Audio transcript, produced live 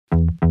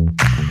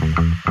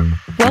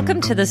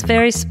Welcome to this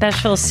very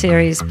special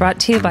series brought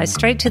to you by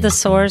Straight to the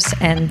Source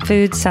and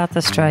Food South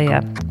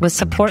Australia, with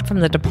support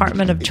from the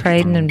Department of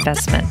Trade and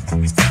Investment.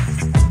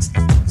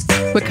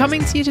 We're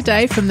coming to you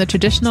today from the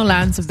traditional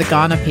lands of the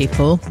Kaurna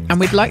people, and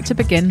we'd like to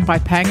begin by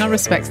paying our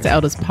respects to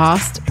elders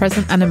past,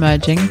 present and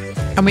emerging,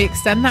 and we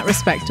extend that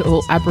respect to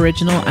all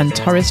Aboriginal and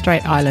Torres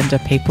Strait Islander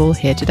people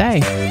here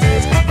today.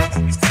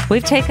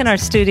 We've taken our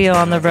studio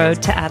on the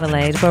road to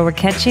Adelaide, where we're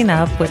catching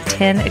up with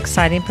 10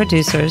 exciting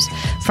producers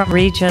from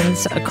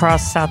regions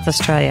across South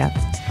Australia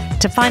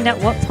to find out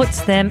what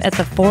puts them at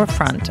the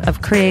forefront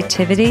of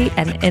creativity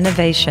and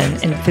innovation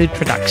in food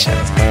production.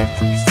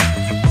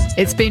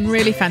 It's been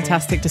really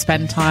fantastic to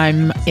spend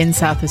time in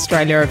South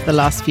Australia over the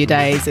last few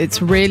days.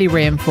 It's really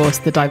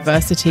reinforced the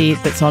diversity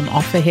that's on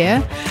offer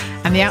here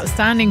and the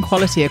outstanding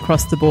quality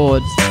across the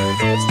board.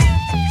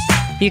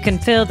 You can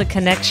feel the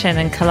connection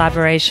and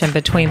collaboration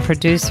between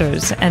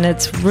producers, and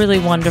it's really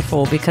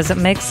wonderful because it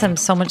makes them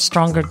so much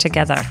stronger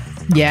together.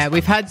 Yeah,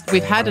 we've had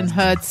and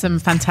heard some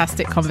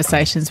fantastic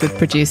conversations with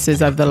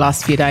producers over the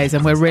last few days,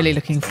 and we're really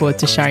looking forward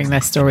to sharing their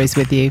stories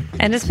with you.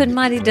 And it's been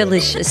mighty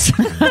delicious.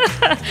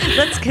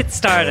 Let's get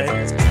started.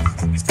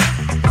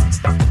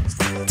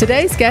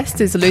 Today's guest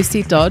is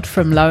Lucy Dodd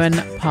from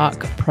Lowen Park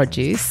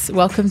Produce.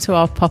 Welcome to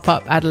our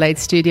pop-up Adelaide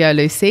studio,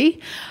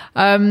 Lucy.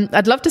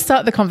 I'd love to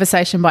start the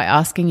conversation by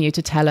asking you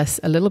to tell us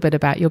a little bit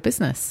about your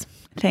business.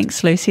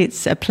 Thanks, Lucy.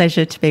 It's a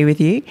pleasure to be with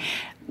you.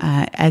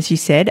 As you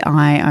said,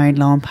 I own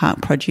Lowen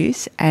Park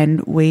Produce,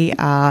 and we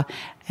are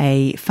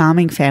a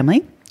farming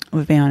family.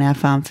 We've been on our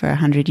farm for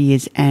 100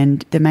 years,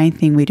 and the main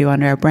thing we do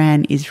under our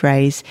brand is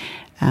raise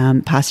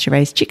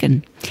pasture-raised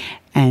chicken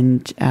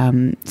and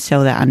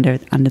sell that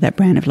under that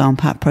brand of Lowen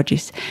Park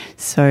Produce.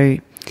 So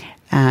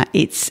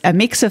it's a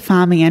mix of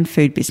farming and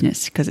food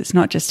business because it's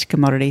not just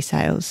commodity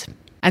sales.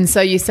 And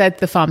so you said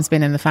the farm's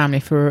been in the family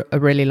for a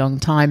really long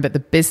time, but the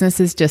business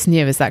is just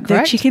new, is that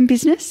correct? The chicken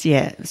business,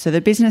 yeah. So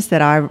the business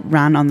that I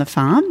run on the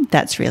farm,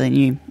 that's really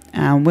new.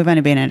 We've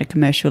only been at a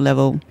commercial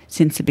level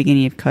since the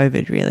beginning of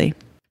COVID, really.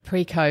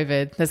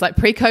 Pre-COVID. There's like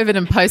pre-COVID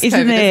and post-COVID,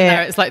 isn't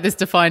there? It's like this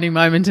defining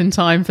moment in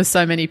time for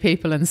so many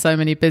people and so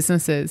many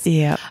businesses.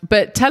 Yeah.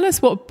 But tell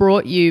us what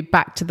brought you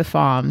back to the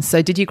farm.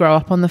 So did you grow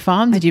up on the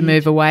farm? Did you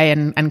move away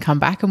and come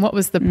back? And what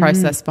was the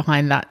process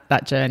behind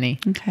that journey?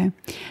 Okay.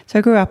 So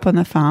I grew up on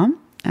the farm.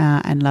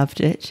 And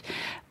loved it.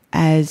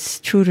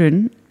 As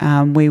children,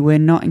 we were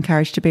not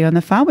encouraged to be on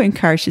the farm. We were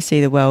encouraged to see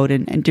the world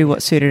and do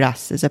what suited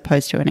us, as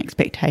opposed to an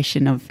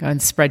expectation of... Go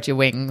and spread your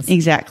wings.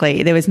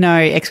 Exactly. There was no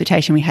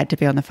expectation we had to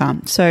be on the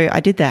farm. So I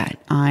did that.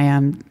 I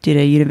did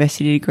a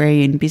university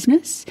degree in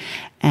business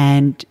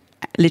and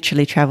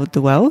literally travelled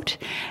the world,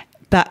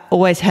 but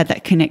always had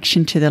that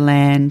connection to the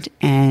land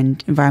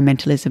and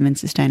environmentalism and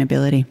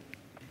sustainability.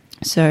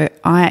 So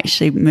I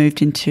actually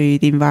moved into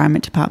the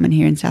Environment Department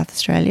here in South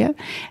Australia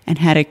and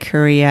had a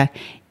career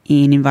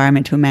in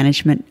environmental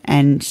management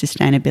and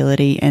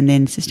sustainability, and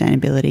then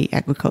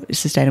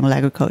sustainable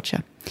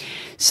agriculture.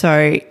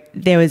 So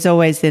there was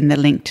always then the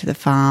link to the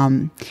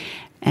farm,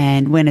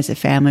 and when as a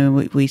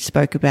family we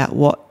spoke about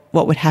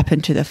what would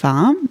happen to the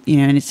farm,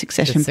 in a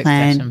succession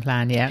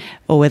plan, yeah,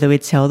 or whether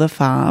we'd sell the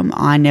farm.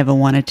 I never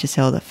wanted to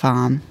sell the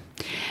farm,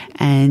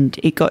 and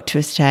it got to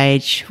a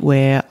stage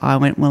where I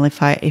went, well,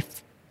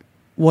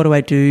 what do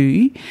I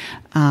do?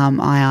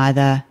 I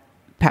either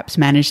perhaps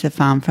manage the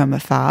farm from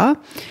afar,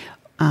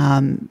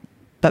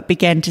 but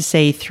began to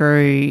see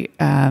through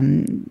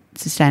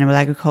sustainable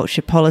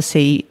agriculture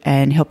policy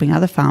and helping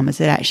other farmers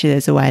that actually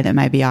there's a way that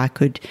maybe I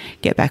could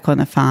get back on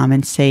the farm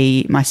and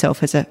see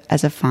myself as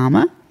a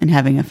farmer and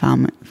having a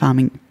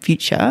farming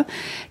future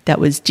that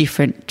was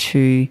different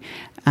to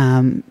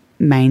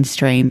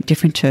mainstream,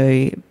 different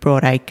to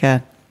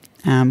broadacre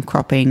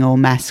cropping or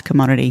mass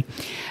commodity,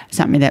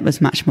 something that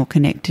was much more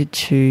connected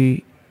to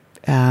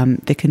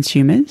the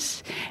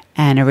consumers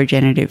and a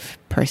regenerative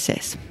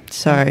process.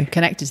 So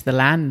connected to the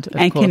land, of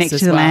and course, connected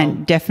to the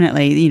land,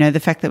 definitely. The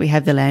fact that we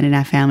have the land in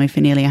our family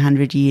for nearly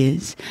 100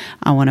 years,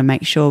 I want to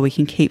make sure we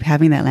can keep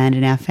having that land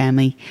in our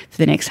family for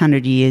the next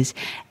 100 years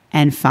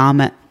and farm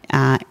it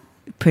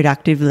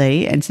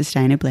productively and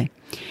sustainably.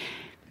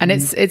 And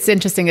it's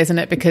interesting, isn't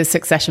it? Because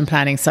succession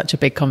planning is such a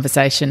big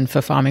conversation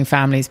for farming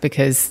families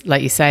because,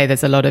 like you say,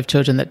 there's a lot of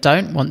children that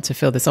don't want to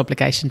feel this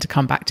obligation to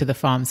come back to the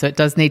farm. So it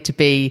does need to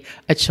be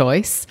a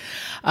choice.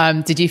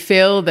 Did you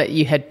feel that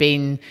you had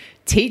been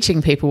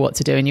teaching people what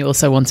to do and you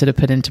also wanted to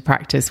put into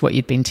practice what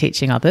you'd been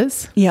teaching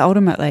others? Yeah,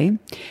 ultimately.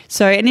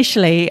 So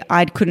initially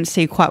I couldn't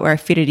see quite where I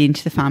fitted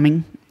into the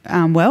farming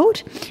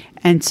world.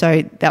 And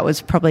so that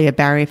was probably a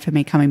barrier for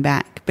me coming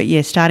back. But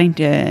yeah, starting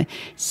to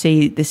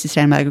see the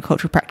sustainable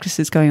agricultural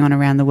practices going on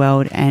around the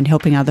world and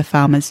helping other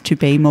farmers to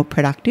be more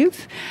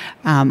productive,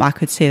 I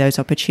could see those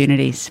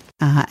opportunities.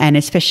 And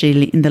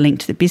especially in the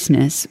link to the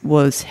business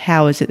was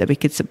how is it that we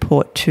could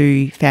support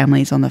two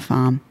families on the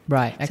farm.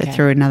 Right, okay. So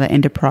through another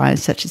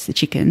enterprise such as the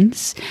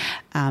chickens,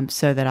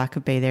 so that I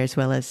could be there as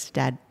well as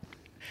Dad.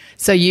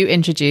 So you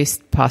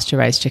introduced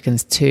pasture-raised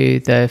chickens to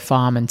the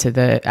farm and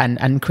to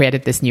and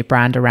created this new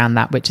brand around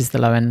that, which is the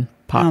Lowen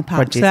Park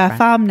Produce So our brand.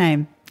 farm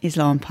name is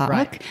Lowen Park,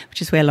 Right.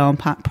 which is where Lowen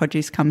Park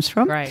produce comes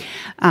from. Right.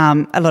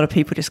 A lot of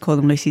people just call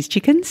them Lucy's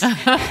Chickens.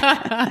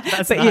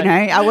 That's But,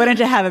 nice. I wanted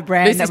to have a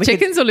brand Lucy's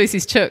Chickens or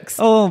Lucy's Chooks?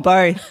 Oh,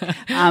 both.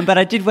 But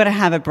I did want to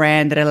have a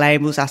brand that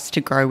enables us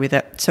to grow with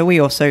it. So we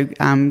also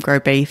grow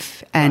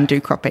beef and do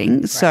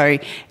cropping. Right. So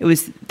it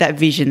was that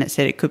vision that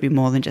said it could be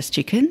more than just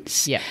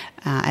chickens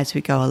as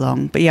we go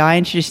along. But, I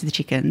introduced the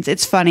chickens.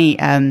 It's funny,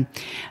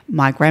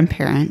 my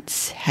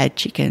grandparents had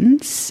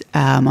chickens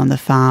on the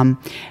farm,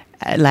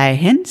 layer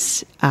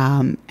hens,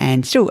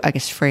 and still, I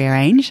guess, free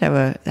range.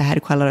 They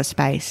had quite a lot of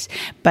space.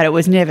 But it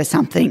was never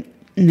something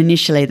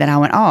initially that I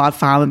went, I'll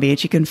farm and be a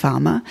chicken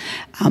farmer.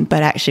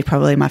 But actually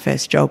probably my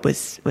first job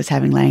was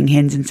having laying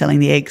hens and selling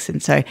the eggs.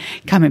 And so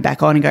coming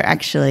back on and go,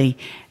 actually,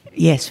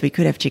 yes, we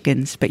could have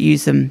chickens, but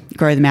use them,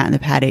 grow them out in the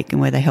paddock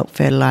and where they help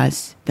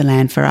fertilise the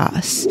land for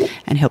us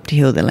and help to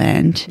heal the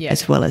land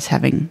as well as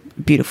having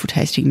beautiful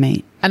tasting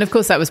meat. And of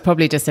course, that was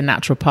probably just a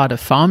natural part of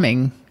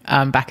farming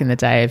back in the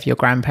day of your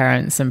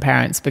grandparents and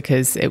parents,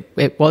 because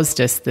it was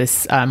just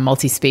this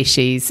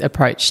multi-species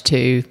approach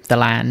to the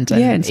land,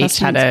 and each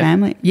had a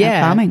family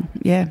farming.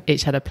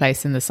 Each had a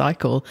place in the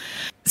cycle.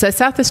 So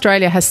South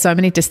Australia has so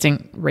many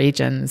distinct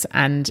regions,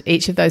 and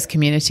each of those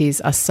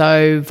communities are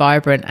so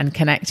vibrant and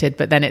connected,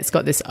 but then it's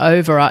got this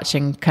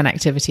overarching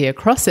connectivity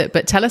across it.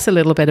 But tell us a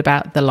little bit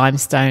about the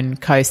Limestone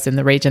Coast and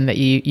the region that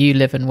you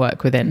live and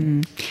work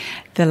within.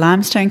 The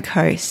Limestone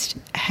Coast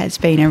has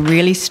been a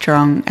really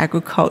strong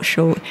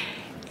agricultural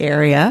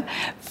area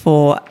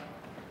for,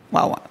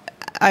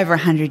 over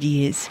 100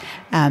 years.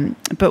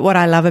 But what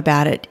I love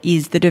about it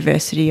is the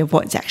diversity of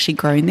what's actually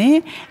grown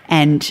there.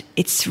 And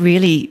it's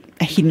really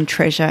a hidden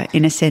treasure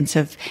in a sense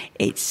of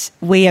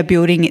we are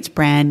building its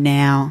brand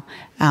now.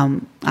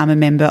 I'm a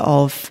member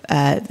of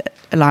a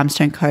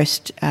Limestone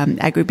Coast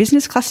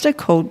agribusiness cluster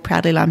called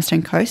Proudly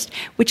Limestone Coast,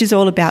 which is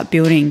all about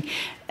building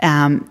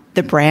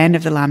the brand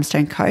of the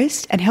Limestone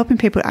Coast and helping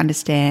people to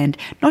understand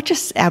not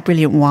just our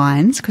brilliant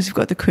wines, because we've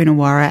got the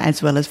Coonawarra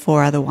as well as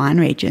 4 other wine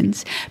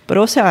regions, but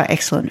also our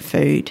excellent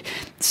food.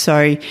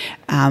 So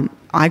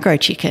I grow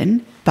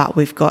chicken, but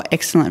we've got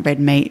excellent red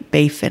meat,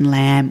 beef and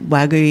lamb,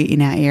 Wagyu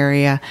in our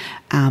area,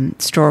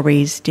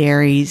 strawberries,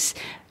 dairies.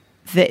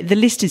 The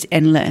list is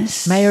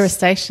endless. Mayora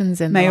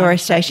Stations in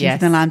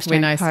the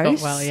Limestone Coast.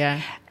 Scott well, yeah.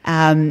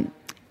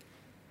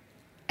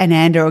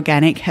 Ananda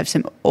Organic have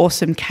some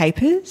awesome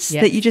capers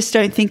that you just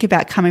don't think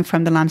about coming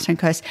from the Limestone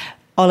Coast.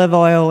 Olive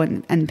oil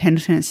and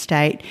Pendleton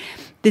Estate.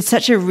 There's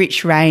such a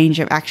rich range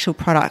of actual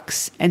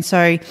products. And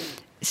so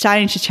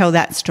starting to tell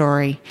that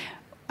story,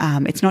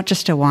 it's not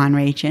just a wine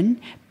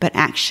region, but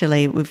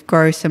actually we've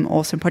grown some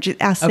awesome projects.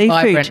 Our seafood,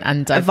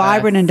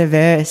 vibrant and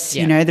diverse.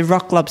 Yeah. The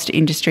rock lobster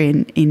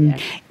industry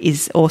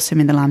is awesome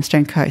in the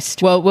Limestone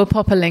Coast. Well, we'll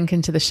pop a link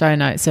into the show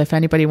notes. So if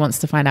anybody wants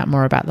to find out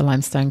more about the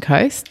Limestone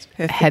Coast,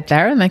 head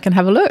there and they can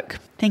have a look.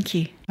 Thank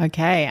you.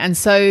 Okay. And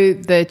so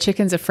the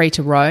chickens are free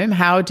to roam.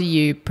 How do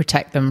you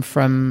protect them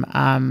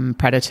from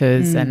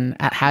predators and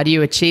how do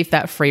you achieve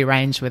that free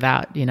range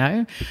without,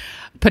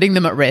 putting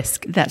them at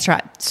risk? That's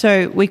right.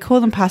 So we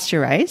call them pasture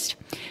raised.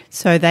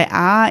 So they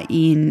are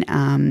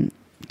in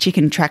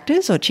chicken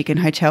tractors or chicken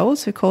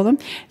hotels, we call them.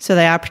 So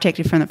they are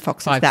protected from the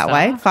foxes way.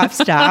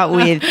 5-star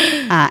with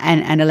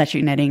and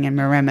electric netting and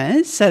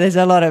maremas. So there's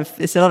a lot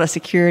of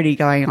security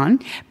going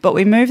on. But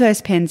we move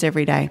those pens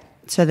every day.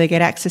 So they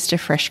get access to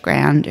fresh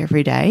ground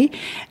every day,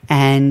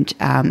 and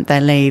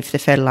they leave the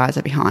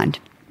fertiliser behind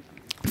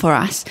for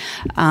us.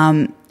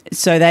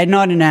 So they're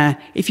not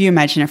if you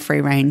imagine a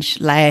free-range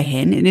layer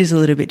hen, it is a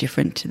little bit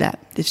different to that.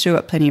 They've still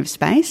got plenty of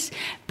space,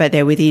 but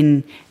they're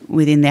within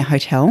their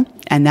hotel,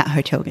 and that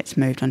hotel gets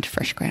moved onto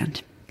fresh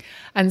ground.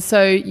 And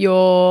so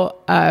you're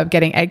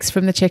getting eggs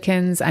from the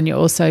chickens and you're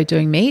also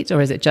doing meat, or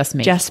is it just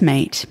meat? Just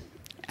meat.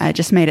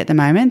 Just meat at the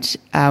moment.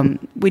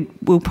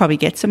 We'll probably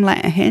get some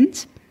layer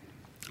hens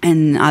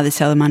and either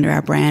sell them under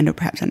our brand or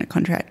perhaps under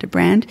contractor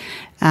brand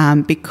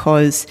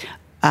because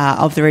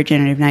of the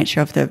regenerative nature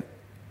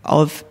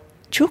of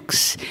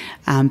chooks,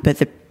 but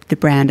the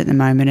brand at the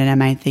moment and our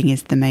main thing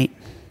is the meat.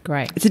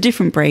 Great. It's a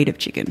different breed of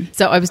chicken.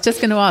 So I was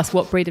just going to ask,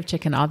 what breed of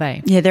chicken are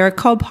they? Yeah, they're a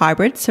cob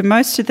hybrid. So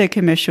most of the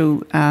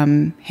commercial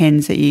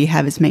hens that you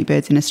have as meat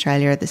birds in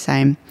Australia are the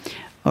same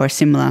or a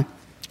similar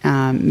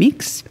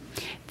mix.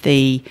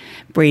 The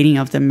breeding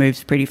of them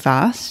moves pretty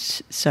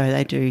fast, so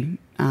they do.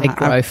 They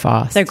grow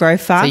fast. They grow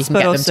fast, so you can but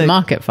get also them to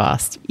market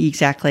fast.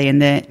 Exactly, and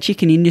the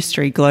chicken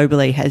industry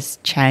globally has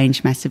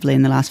changed massively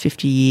in the last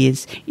 50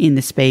 years in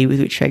the speed with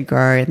which they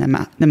grow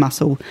and the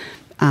muscle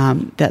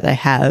that they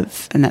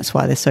have, and that's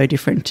why they're so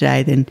different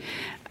today than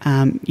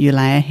your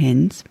layer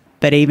hens.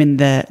 But even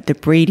the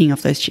breeding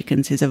of those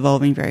chickens is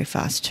evolving very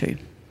fast too.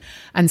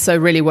 And so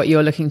really what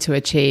you're looking to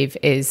achieve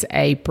is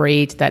a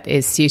breed that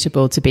is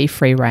suitable to be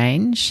free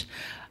range,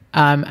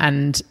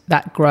 and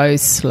that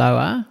grows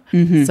slower.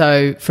 Mm-hmm.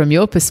 So from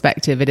your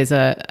perspective, it is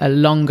a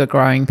longer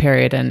growing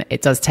period, and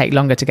it does take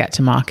longer to get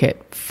to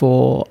market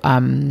for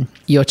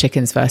your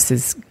chickens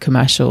versus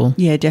commercial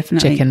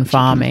definitely chicken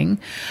farming.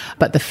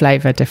 But the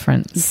flavour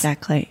difference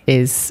exactly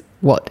is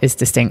what is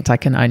distinct, I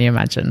can only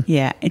imagine.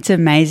 Yeah, it's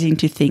amazing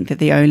to think that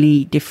the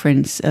only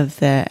difference of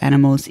the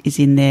animals is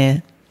in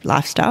their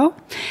lifestyle,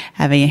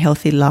 having a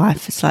healthy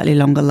life, a slightly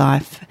longer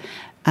life,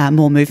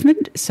 more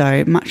movement,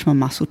 so much more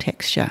muscle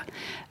texture.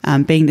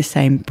 Being the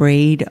same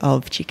breed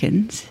of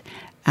chickens,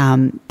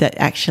 that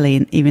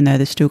actually, even though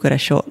they've still got a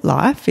short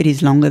life, it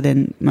is longer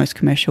than most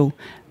commercial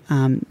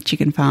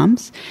chicken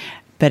farms,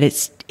 but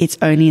it's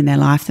only in their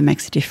life that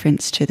makes a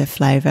difference to the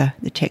flavour,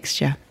 the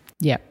texture.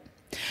 Yeah.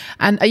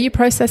 And are you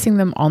processing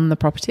them on the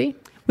property?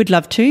 We'd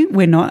love to.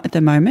 We're not at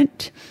the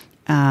moment.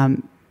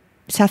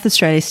 South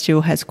Australia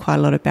still has quite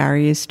a lot of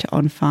barriers to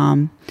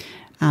on-farm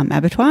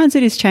abattoirs.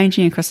 It is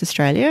changing across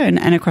Australia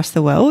and across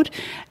the world,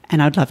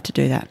 and I'd love to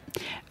do that.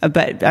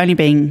 But only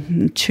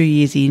being 2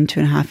 years in,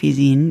 2.5 years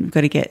in, we've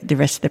got to get the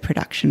rest of the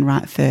production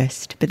right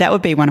first. But that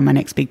would be one of my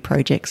next big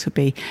projects, would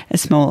be a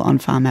small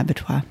on-farm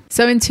abattoir.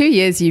 So in 2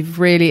 years, you've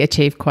really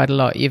achieved quite a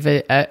lot. You've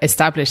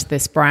established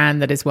this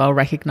brand that is well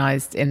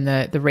recognised in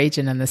the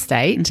region and the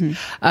state.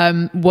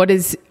 Mm-hmm. What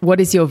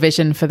is your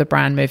vision for the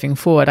brand moving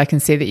forward? I can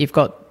see that you've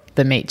got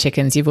the meat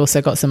chickens. You've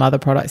also got some other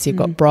products. You've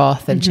got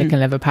broth and chicken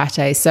liver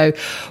pate. So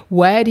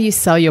where do you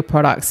sell your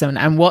products?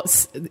 And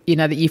what's,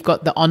 that you've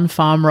got the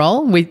on-farm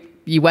role.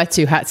 You wear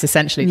two hats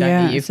essentially,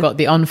 don't you? You've got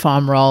the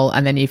on-farm role,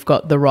 and then you've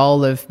got the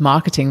role of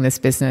marketing this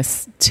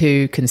business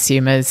to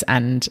consumers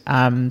and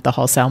the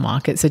wholesale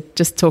market. So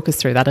just talk us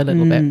through that a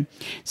little bit.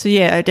 So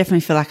yeah, I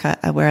definitely feel like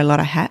I wear a lot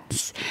of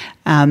hats.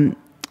 The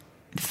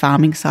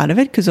farming side of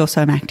it, because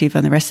also I'm active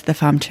on the rest of the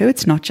farm too.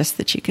 It's not just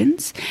the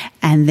chickens.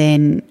 And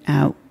then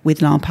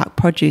with Lone Park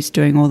Produce,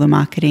 doing all the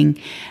marketing,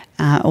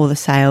 all the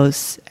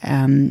sales,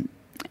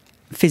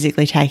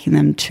 physically taking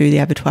them to the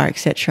abattoir,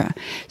 etc.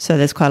 So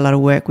there's quite a lot of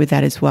work with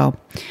that as well.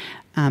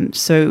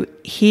 So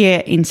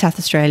here in South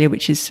Australia,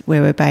 which is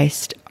where we're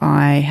based,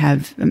 I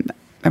have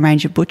a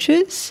range of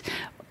butchers,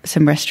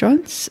 some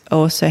restaurants. I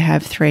also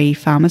have 3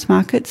 farmers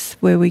markets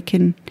where we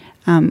can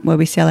where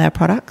we sell our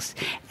products,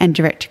 and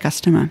direct to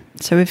customer.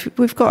 So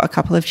we've got a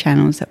couple of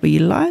channels that we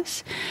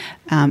utilise.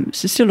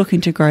 So still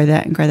looking to grow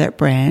that and grow that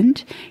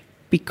brand,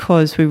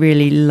 because we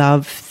really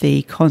love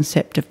the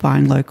concept of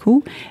buying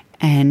local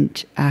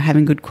and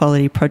having good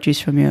quality produce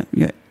from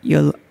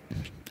your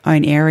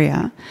own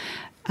area.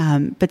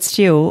 But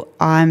still,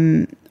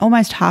 I'm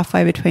almost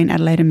halfway between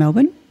Adelaide and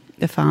Melbourne,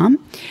 the farm,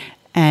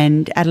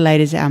 and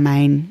Adelaide is our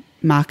main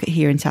market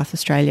here in South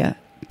Australia.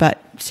 But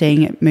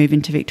seeing it move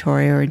into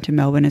Victoria or into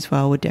Melbourne as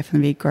well would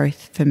definitely be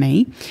growth for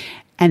me.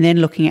 And then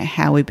looking at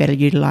how we better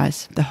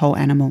utilise the whole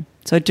animal.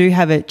 So I do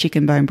have a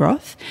chicken bone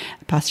broth,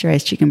 a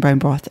pasture-raised chicken bone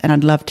broth, and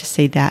I'd love to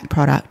see that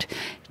product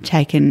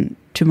taken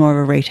to more of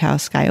a retail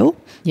scale.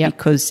 Yep.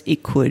 Because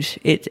it could.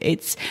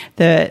 It's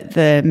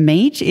the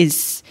meat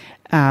is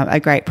a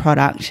great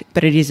product,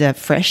 but it is a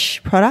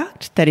fresh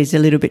product that is a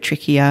little bit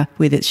trickier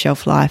with its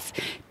shelf life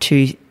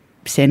to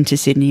send to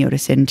Sydney or to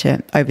send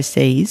to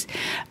overseas.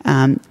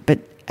 But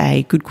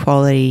a good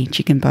quality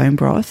chicken bone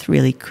broth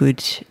really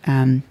could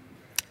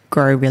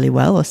grow really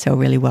well or sell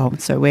really well.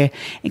 So we're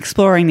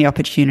exploring the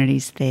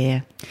opportunities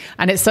there.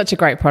 And it's such a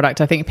great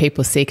product. I think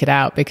people seek it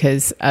out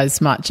because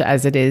as much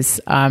as it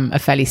is a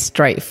fairly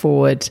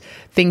straightforward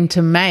thing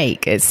to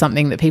make, it's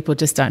something that people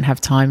just don't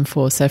have time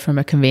for. So from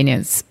a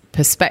convenience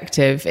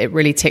perspective, it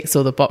really ticks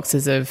all the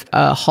boxes of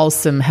a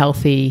wholesome,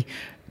 healthy,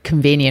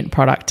 convenient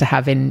product to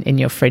have in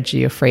your fridge or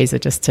your freezer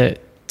just to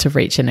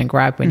reach in and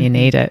grab when you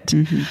need it.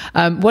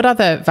 Mm-hmm. What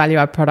other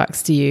value-add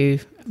products do you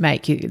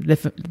make?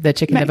 The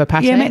chicken liver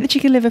pate? Yeah, make the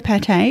chicken liver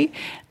pate.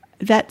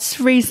 That's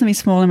reasonably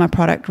small in my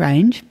product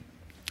range,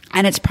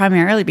 and it's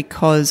primarily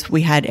because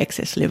we had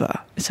excess liver.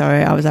 So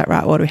I was like,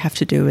 right, what do we have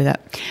to do with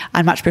it?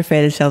 I'd much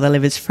prefer to sell the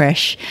livers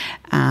fresh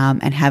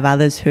and have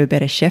others who are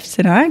better chefs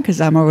than I,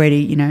 because I'm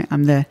already,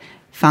 I'm the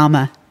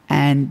farmer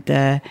and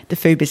the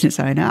food business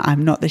owner.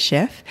 I'm not the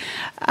chef.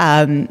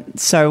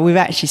 So we've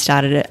actually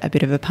started a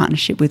bit of a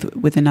partnership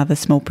with another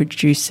small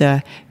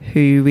producer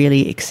who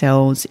really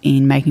excels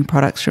in making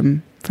products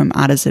from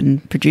artisan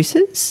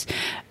producers,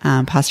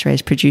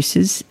 pasture-raised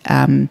producers,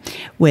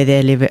 where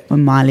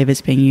my liver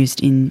is being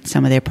used in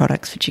some of their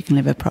products for chicken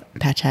liver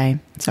pate.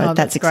 So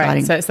that's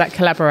exciting. Great. So it's that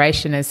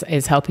collaboration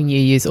is helping you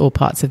use all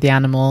parts of the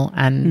animal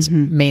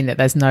and mean that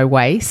there's no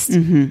waste.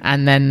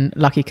 And then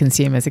lucky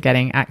consumers are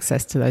getting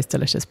access to those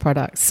delicious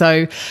products.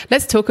 So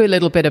let's talk a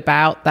little bit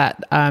about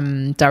that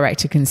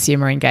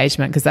direct-to-consumer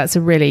engagement, because that's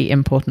a really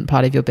important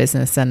part of your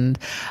business. And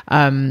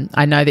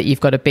I know that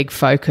you've got a big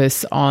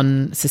focus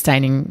on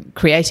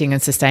creating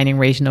and sustaining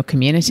regional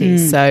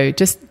communities. So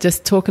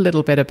just talk a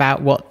little bit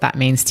about what that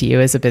means to you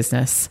as a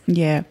business.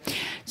 Yeah.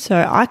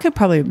 So I could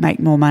probably make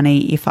more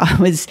money if I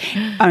was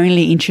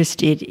only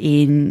interested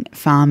in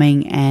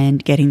farming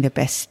and getting the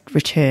best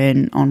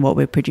return on what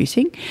we're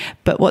producing.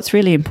 But what's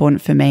really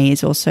important for me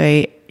is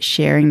also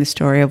sharing the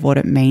story of what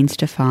it means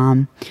to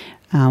farm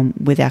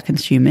with our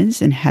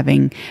consumers and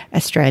having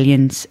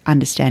Australians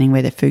understanding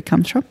where their food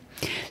comes from.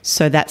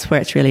 So that's where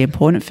it's really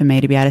important for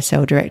me to be able to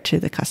sell direct to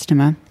the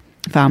customer.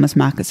 Farmers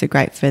markets are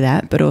great for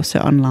that, but also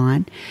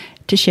online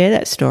to share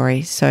that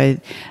story so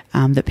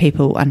that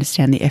people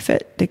understand the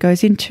effort that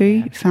goes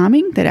into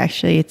farming, that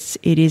actually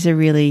it is a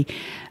really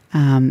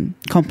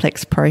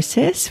complex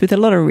process with a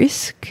lot of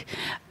risk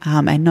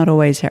and not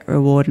always at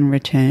reward and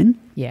return.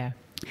 Yeah.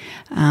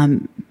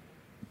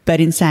 But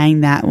in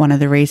saying that, one of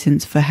the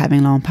reasons for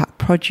having Lowen Park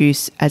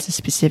Produce as a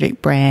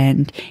specific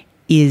brand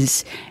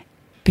is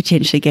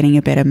potentially getting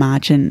a better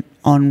margin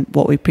on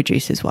what we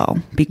produce as well,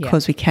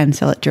 because we can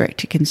sell it direct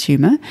to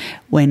consumer.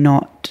 We're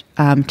not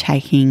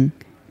taking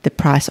the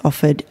price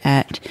offered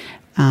at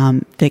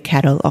the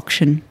cattle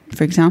auction,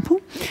 for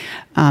example.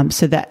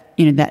 So that,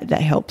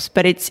 that helps.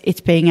 But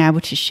it's being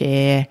able to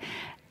share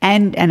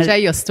and share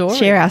your story.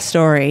 Share our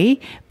story,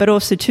 but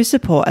also to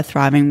support a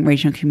thriving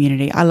regional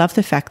community. I love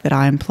the fact that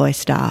I employ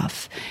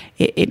staff.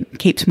 It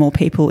keeps more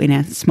people in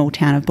our small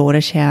town of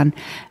Bordertown.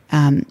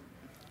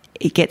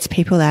 It gets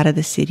people out of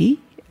the city.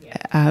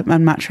 I'd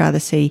much rather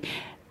see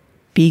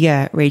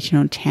bigger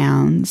regional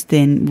towns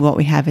than what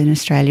we have in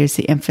Australia is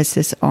the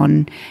emphasis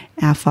on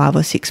our 5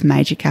 or 6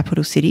 major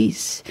capital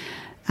cities.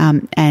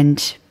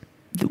 And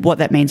what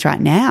that means right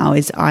now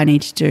is I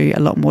need to do a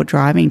lot more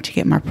driving to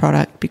get my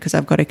product because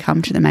I've got to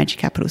come to the major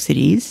capital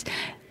cities.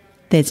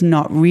 There's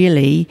not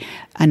really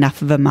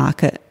enough of a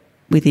market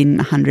within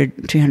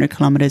 100, 200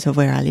 kilometres of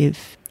where I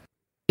live.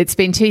 It's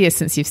been 2 years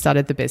since you've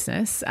started the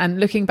business, and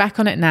looking back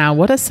on it now,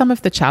 what are some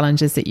of the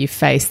challenges that you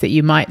faced that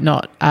you might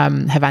not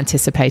have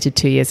anticipated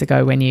 2 years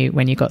ago when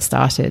you got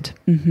started?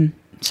 Mm-hmm.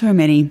 So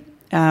many.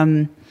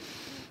 I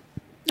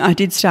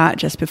did start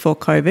just before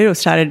COVID, or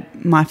started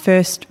my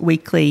first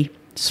weekly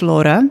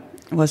slaughter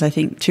was, I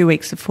think, 2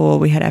 weeks before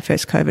we had our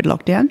first COVID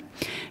lockdown.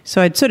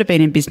 So I'd sort of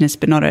been in business,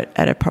 but not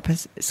at a proper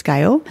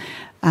scale.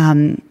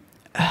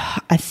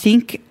 I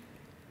think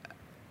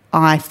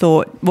I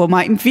thought, well,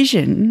 my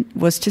vision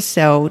was to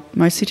sell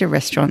mostly to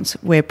restaurants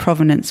where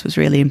provenance was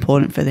really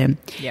important for them,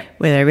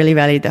 where they really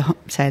valued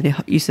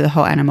the use of the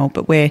whole animal,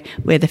 but where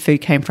the food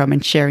came from,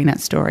 and sharing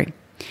that story.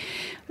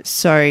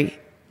 So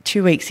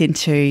 2 weeks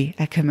into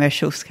a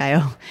commercial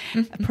scale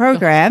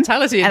program,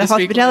 and the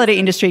hospitality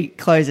industry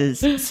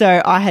closes.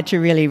 So I had to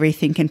really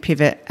rethink and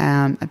pivot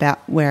about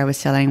where I was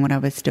selling, what I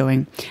was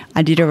doing.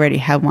 I did already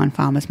have one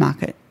farmer's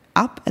market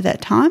up at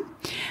that time.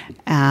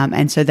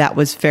 And so that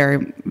was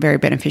very, very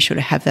beneficial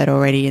to have that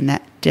already, and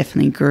that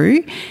definitely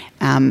grew.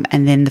 And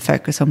then the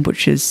focus on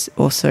butchers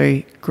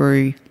also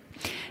grew.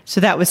 So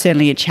that was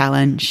certainly a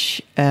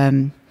challenge.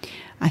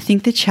 I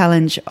think the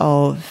challenge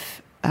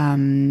of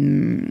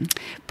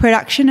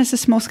production as a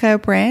small-scale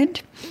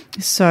brand.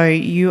 So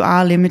you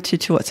are limited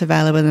to what's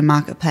available in the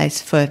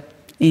marketplace for,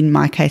 in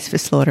my case, for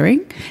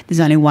slaughtering. There's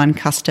only one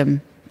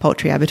custom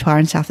poultry abattoir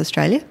in South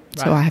Australia,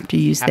 so I have to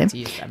use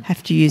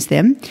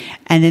them.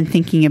 And then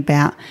thinking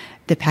about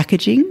the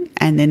packaging,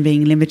 and then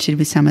being limited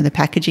with some of the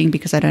packaging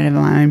because I don't have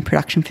my own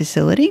production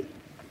facility,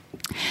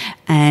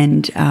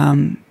 and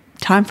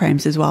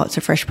timeframes as well. It's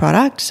a fresh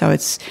product, so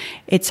it's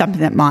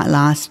something that might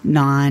last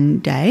 9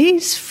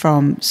 days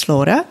from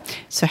slaughter.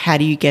 So how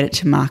do you get it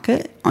to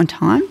market on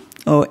time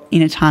or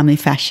in a timely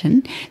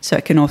fashion so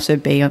it can also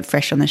be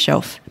fresh on the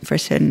shelf for a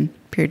certain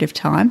period of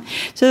time?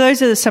 So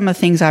those are some of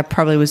the things I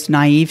probably was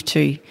naive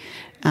to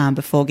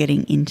before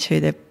getting into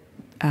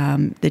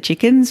the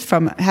chickens.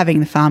 From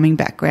having the farming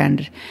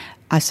background,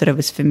 I sort of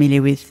was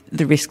familiar with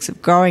the risks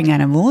of growing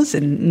animals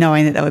and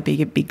knowing that would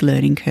be a big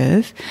learning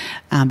curve.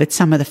 But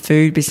some of the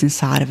food business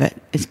side of it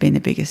has been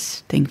the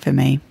biggest thing for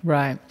me.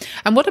 Right.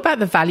 And what about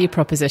the value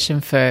proposition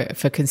for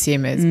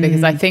consumers?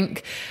 Because I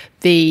think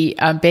the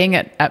being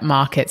at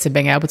markets and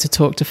being able to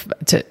talk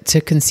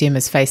to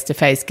consumers face to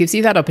face gives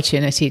you that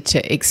opportunity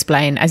to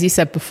explain, as you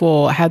said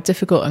before, how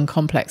difficult and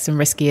complex and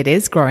risky it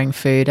is growing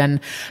food, and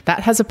that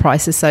has a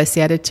price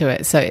associated to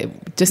it. So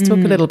just talk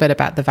a little bit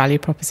about the value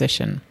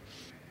proposition.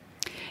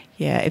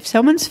 Yeah, if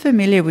someone's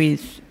familiar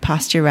with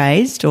pasture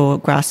raised or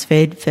grass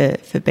fed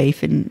for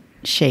beef and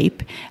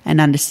sheep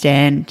and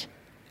understand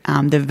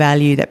the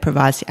value that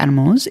provides to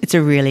animals, it's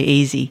a really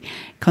easy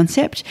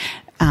concept.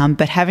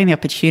 But having the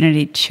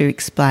opportunity to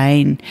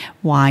explain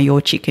why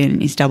your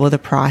chicken is double the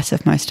price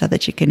of most other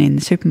chicken in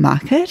the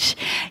supermarket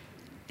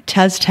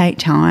does take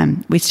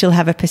time. We still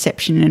have a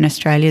perception in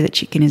Australia that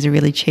chicken is a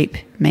really cheap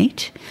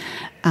meat.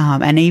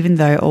 And even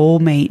though all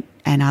meat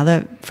and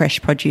other fresh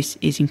produce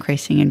is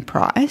increasing in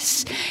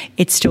price,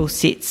 it still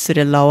sits sort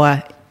of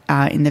lower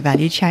in the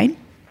value chain.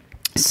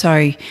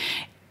 So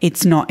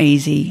it's not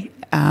easy.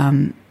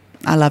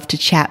 I love to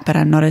chat, but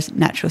I'm not a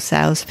natural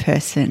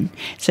salesperson.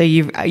 So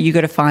you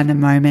got to find the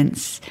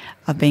moments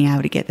of being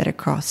able to get that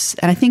across.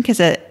 And I think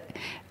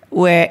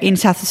we're in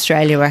South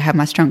Australia, where I have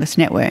my strongest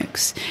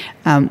networks,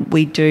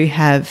 we do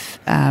have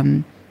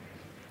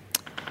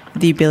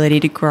the ability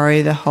to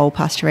grow the whole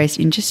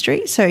pasture-raised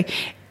industry. So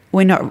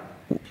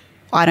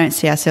I don't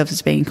see ourselves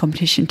as being in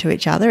competition to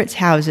each other. It's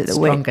how is it that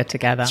we're stronger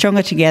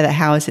together.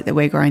 How is it that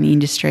we're growing the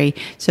industry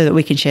so that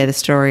we can share the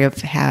story of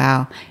how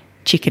our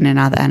chicken and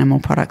other animal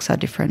products are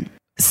different.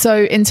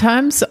 So in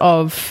terms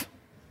of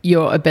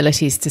your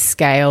abilities to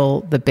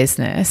scale the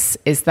business,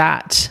 is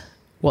that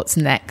what's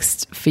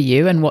next for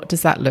you, and what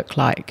does that look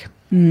like?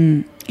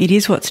 It It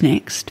is what's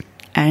next.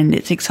 And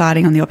it's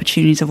exciting on the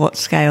opportunities of what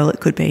scale it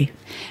could be,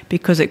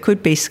 because it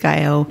could be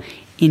scale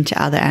into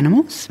other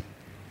animals,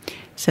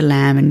 so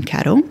lamb and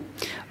cattle,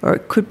 or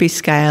it could be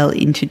scale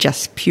into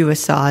just pure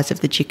size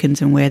of the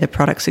chickens and where the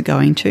products are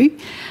going to,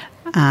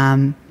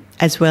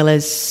 as well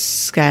as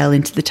scale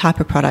into the type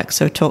of products.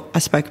 So I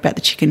spoke about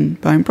the chicken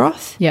bone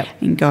broth,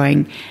 and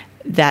going,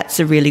 that's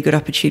a really good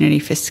opportunity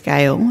for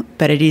scale,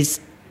 but it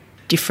is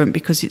different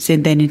because it's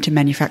then into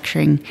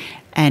manufacturing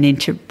and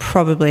into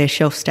probably a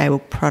shelf-stable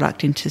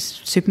product into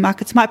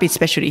supermarkets. Might be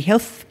specialty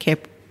health care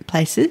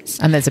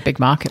places. And there's a big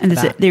market for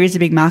that. There is a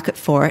big market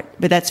for it,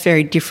 but that's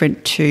very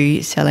different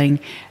to selling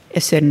a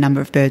certain number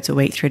of birds a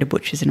week through to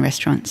butchers and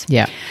restaurants.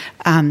 Yeah.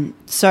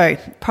 So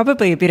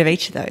probably a bit of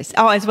each of those.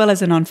 Oh, as well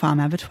as a non-farm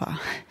abattoir.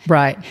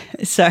 Right.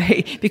 So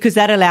because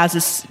that allows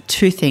us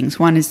two things.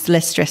 One is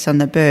less stress on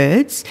the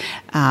birds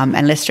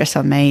and less stress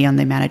on me on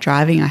the amount of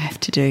driving I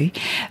have to do.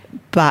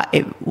 But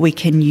we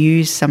can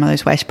use some of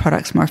those waste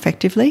products more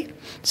effectively.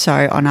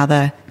 So on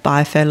other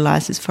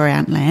biofertilisers for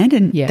our land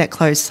and that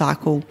closed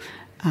cycle.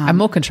 And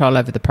more control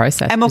over the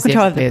process. And more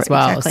control over as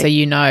well. Exactly. So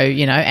you know,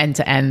 end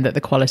to end that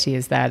the quality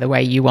is there the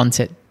way you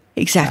want it.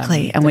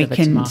 Exactly. And we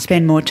can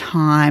spend more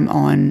time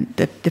on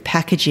the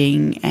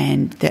packaging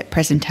and the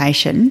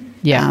presentation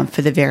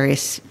for the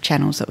various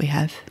channels that we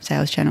have,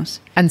 sales channels.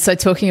 And so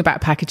talking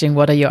about packaging,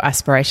 what are your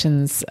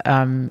aspirations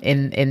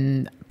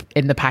in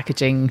the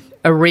packaging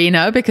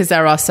arena, because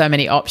there are so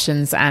many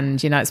options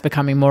and, it's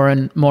becoming more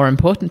and more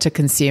important to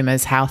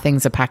consumers how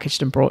things are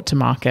packaged and brought to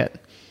market?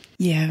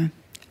 Yeah.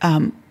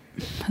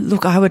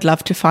 Look, I would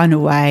love to find a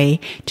way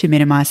to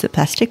minimise the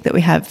plastic that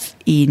we have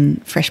in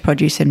fresh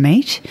produce and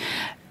meat.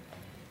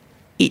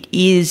 It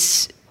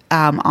is,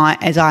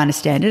 as I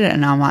understand it,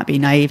 and I might be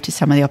naive to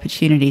some of the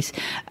opportunities,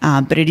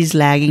 but it is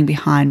lagging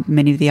behind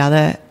many of the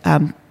other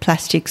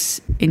plastics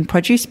in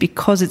produce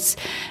because it's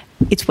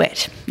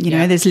wet.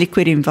 There's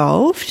liquid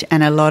involved,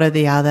 and a lot of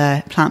the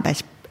other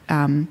plant-based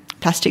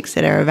plastics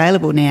that are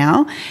available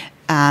now,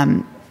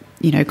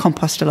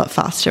 compost a lot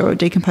faster or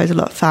decompose a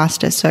lot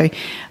faster. So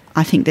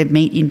I think the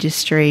meat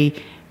industry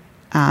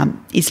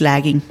is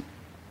lagging.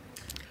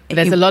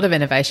 There's a lot of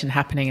innovation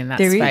happening in that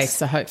space,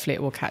 so hopefully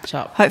it will catch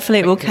up. Hopefully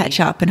it will catch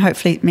up, and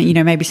hopefully,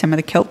 maybe some of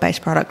the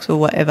kelp-based products or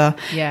whatever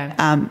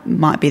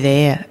might be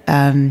there.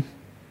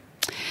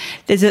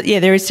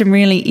 There is some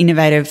really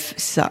innovative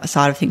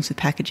side of things with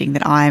packaging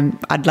that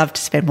I'd love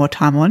to spend more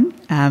time on,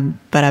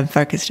 but I'm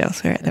focused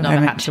elsewhere at the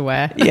moment. Not a hat to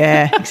wear.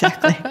 Yeah,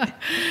 exactly.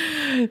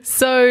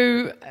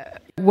 So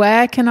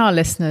where can our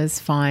listeners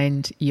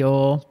find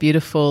your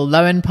beautiful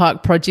Lowen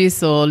Park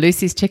produce, or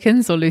Lucy's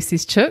chickens, or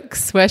Lucy's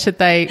chooks? Where should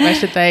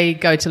they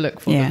go to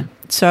look for them?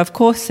 So of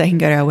course they can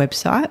go to our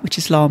website, which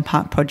is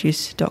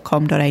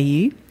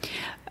lowenparkproduce.com.au.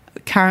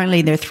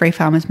 Currently there are 3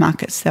 farmers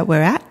markets that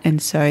we're at,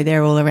 and so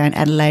they're all around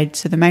Adelaide.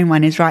 So the main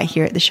one is right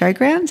here at the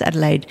showgrounds,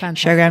 Adelaide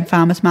Showground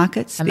Farmers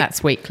Markets. And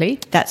that's weekly?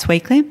 That's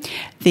weekly.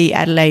 The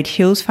Adelaide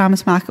Hills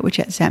Farmers Market, which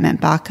is at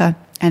Mount Barker,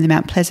 and the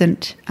Mount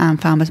Pleasant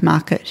Farmers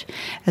Market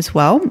as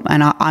well.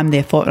 And I'm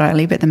there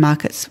fortnightly, but the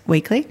market's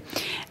weekly.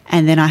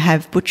 And then I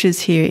have butchers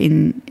here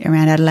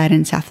around Adelaide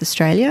and South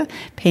Australia.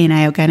 P&A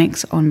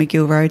Organics on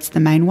McGill Road's the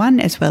main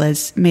one, as well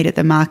as Meat at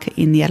the Market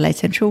in the Adelaide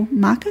Central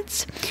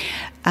markets.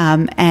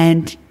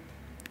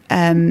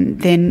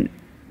 Then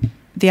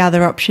the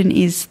other option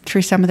is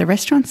through some of the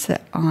restaurants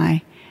that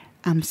I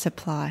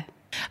supply.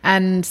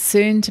 And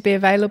soon to be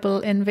available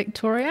in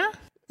Victoria?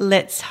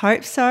 Let's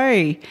hope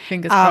so.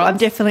 Fingers crossed. I'm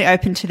definitely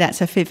open to that.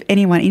 So if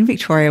anyone in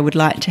Victoria would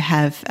like to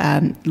have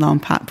Lowen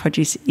Park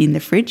produce in the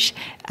fridge,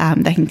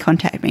 they can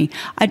contact me.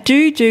 I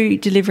do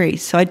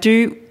deliveries. So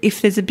if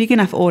there's a big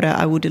enough order,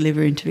 I will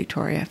deliver into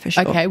Victoria for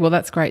sure. Okay, well,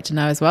 that's great to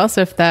know as well. So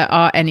if there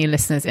are any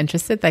listeners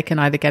interested, they can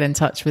either get in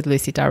touch with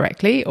Lucy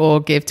directly or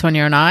give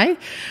Tonya and I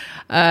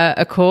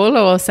a call,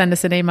 or send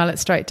us an email at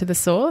Straight to the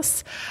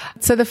Source.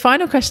 So the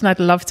final question I'd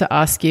love to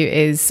ask you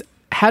is,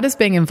 how does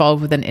being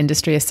involved with an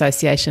industry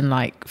association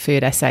like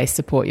Food SA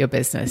support your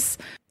business?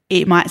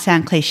 It might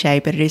sound cliche,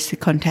 but it is the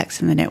contacts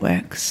and the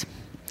networks.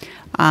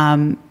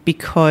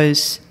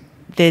 Because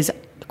there's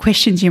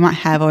questions you might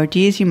have or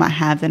ideas you might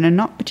have that are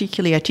not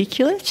particularly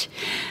articulate,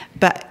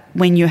 but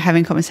when you're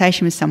having a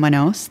conversation with someone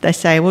else, they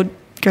say, well,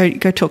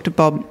 go talk to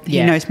Bob.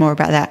 He knows more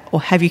about that. Or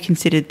have you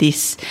considered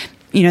this?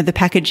 The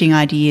packaging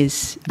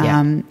ideas.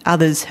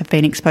 Others have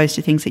been exposed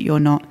to things that you're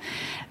not.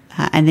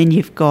 And then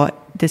you've got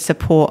the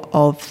support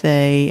of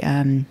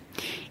the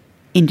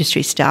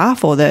industry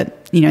staff, or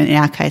in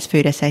our case,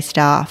 Food SA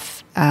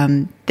staff,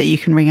 that you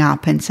can ring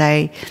up and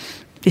say,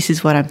 this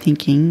is what I'm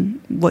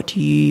thinking.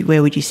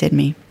 Where would you send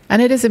me?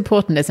 And it is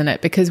important, isn't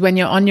it? Because when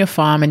you're on your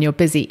farm and you're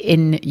busy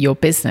in your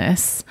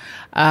business,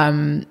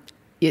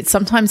 it's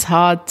sometimes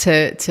hard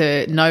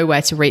to know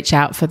where to reach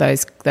out for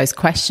those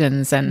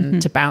questions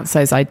and to bounce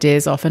those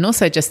ideas off, and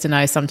also just to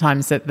know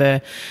sometimes that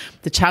the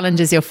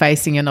challenges you're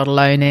facing you're not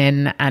alone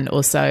in, and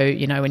also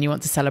when you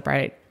want to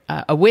celebrate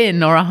a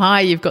win or a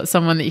high, you've got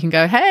someone that you can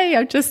go, hey,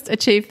 I've just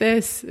achieved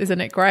this.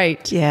 Isn't it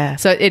great? Yeah.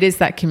 So it is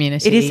that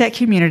community. It is that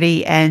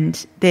community,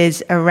 and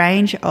there's a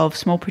range of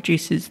small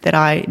producers that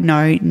I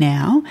know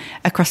now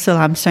across the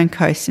limestone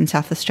coast in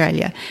South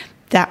Australia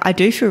that I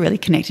do feel really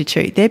connected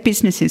to. Their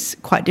business is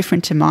quite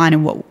different to mine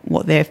and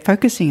what they're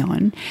focusing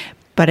on,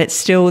 but it's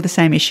still the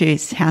same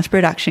issues. How's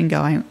production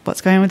going?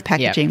 What's going on with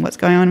packaging? Yep. What's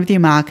going on with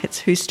your markets?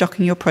 Who's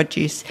stocking your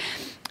produce?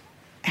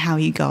 How are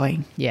you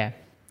going? Yeah.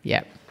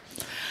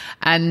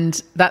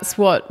 And that's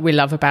what we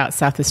love about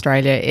South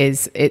Australia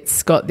is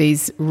it's got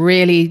these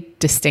really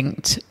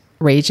distinct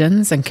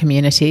regions and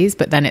communities,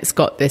 but then it's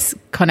got this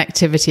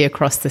connectivity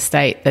across the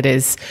state that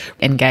is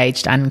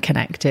engaged and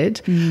connected.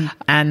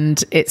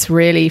 And it's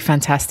really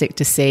fantastic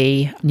to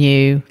see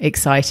new,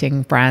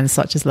 exciting brands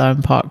such as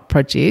Lowen Park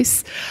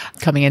Produce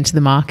coming into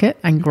the market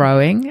and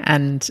growing.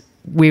 And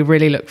we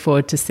really look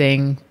forward to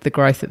seeing the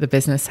growth that the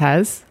business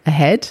has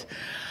ahead.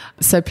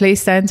 So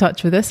please stay in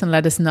touch with us and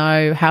let us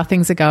know how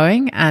things are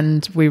going.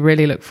 And we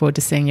really look forward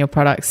to seeing your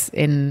products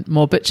in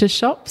more butchers'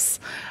 shops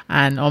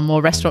and on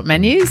more restaurant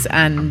menus.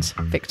 And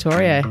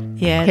Victoria,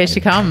 here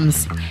she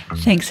comes.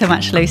 Thanks so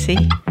much, Lucy.